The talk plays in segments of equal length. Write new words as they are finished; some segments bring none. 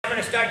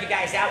start you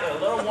guys out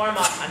with a little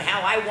warm-up on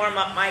how I warm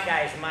up my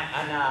guys on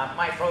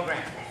my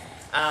program.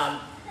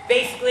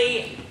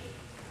 Basically,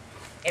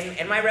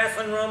 in my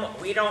wrestling room,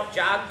 we don't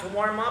jog to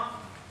warm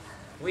up.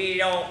 We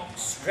don't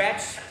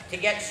stretch to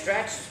get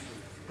stretched.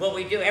 What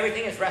we do,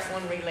 everything is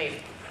wrestling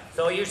related.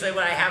 So usually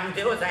what I have them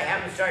do is I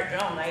have them start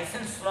drilling nice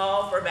and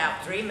slow for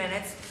about 3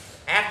 minutes.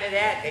 After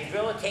that, they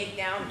drill a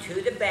takedown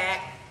to the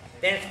back.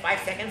 Then it's 5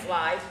 seconds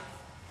live.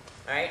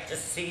 All right,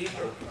 just see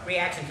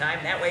reaction time.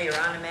 That way you're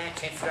on the mat.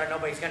 Chances are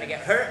nobody's going to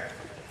get hurt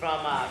from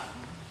you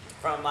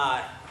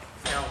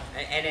know.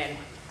 And then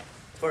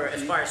for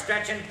as far as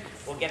stretching,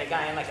 we'll get a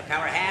guy in like a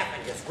power half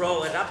and just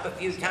roll it up a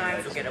few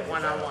times. We'll get a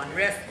one-on-one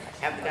wrist.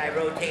 Have the guy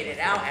rotate it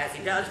out as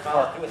he does.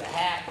 Follow through with a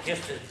hat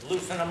just to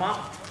loosen them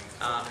up.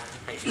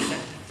 As you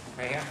said,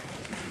 right here.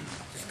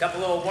 Just a couple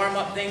little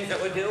warm-up things that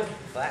we do.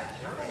 Flat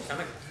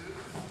stomach.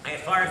 And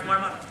as far as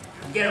warm-up,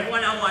 you get a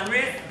one-on-one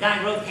wrist,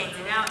 guy rotates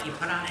it out, you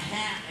put on a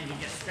hat, and you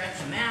just stretch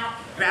them out.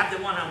 Grab the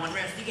one-on-one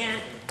wrist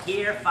again.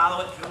 Here,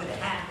 follow it through with a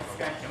hat,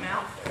 stretch them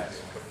out.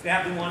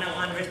 Grab the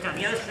one-on-one wrist on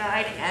the other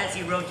side as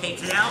he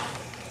rotates it out.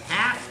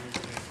 Half,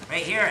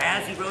 right here,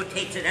 as he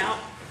rotates it out.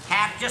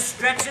 Half, just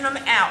stretching them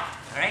out,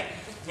 all right?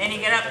 Then you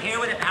get up here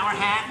with a power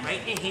hat,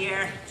 right to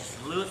here. Just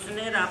loosen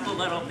it up a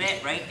little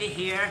bit, right to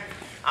here.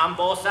 On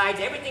both sides,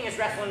 everything is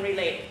wrestling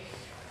related.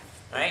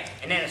 All right,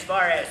 and then as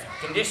far as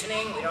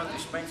conditioning, we don't do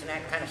sprints and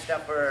that kind of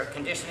stuff for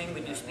conditioning.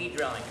 We do speed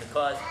drilling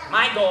because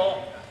my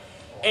goal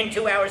in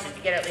 2 hours is to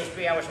get at least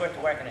 3 hours worth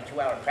of work in a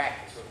 2-hour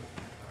practice.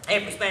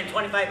 And if we spend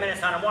 25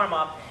 minutes on a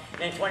warm-up,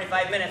 then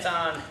 25 minutes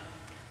on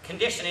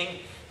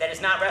conditioning that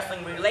is not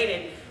wrestling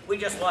related, we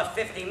just lost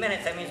 50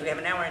 minutes. That means we have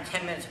an hour and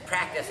 10 minutes of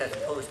practice as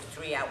opposed to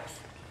 3 hours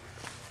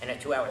in a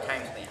 2-hour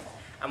time span.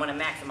 I'm going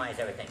to maximize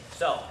everything.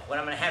 So what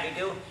I'm going to have you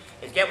do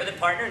is get with a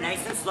partner,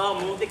 nice and slow,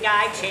 move the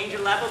guy, change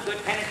your level, good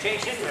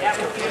penetration. That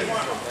will be your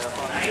warm-up.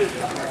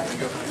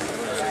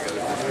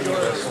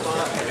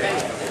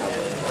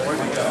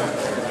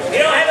 If you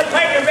don't have a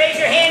partner, raise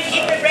your hand,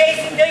 keep it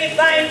raised until you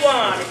find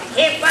one. If you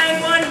can't find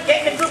one,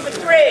 get in a group of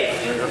 3.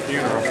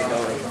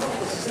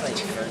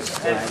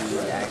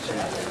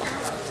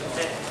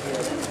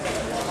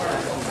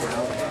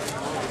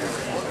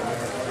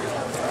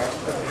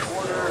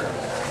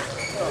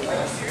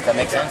 Does that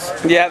make sense?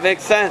 Yeah, it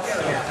makes sense.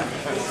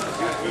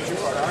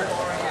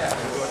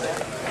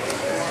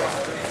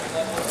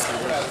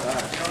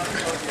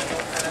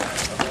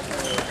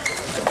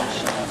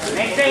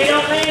 Make sure you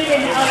don't land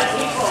in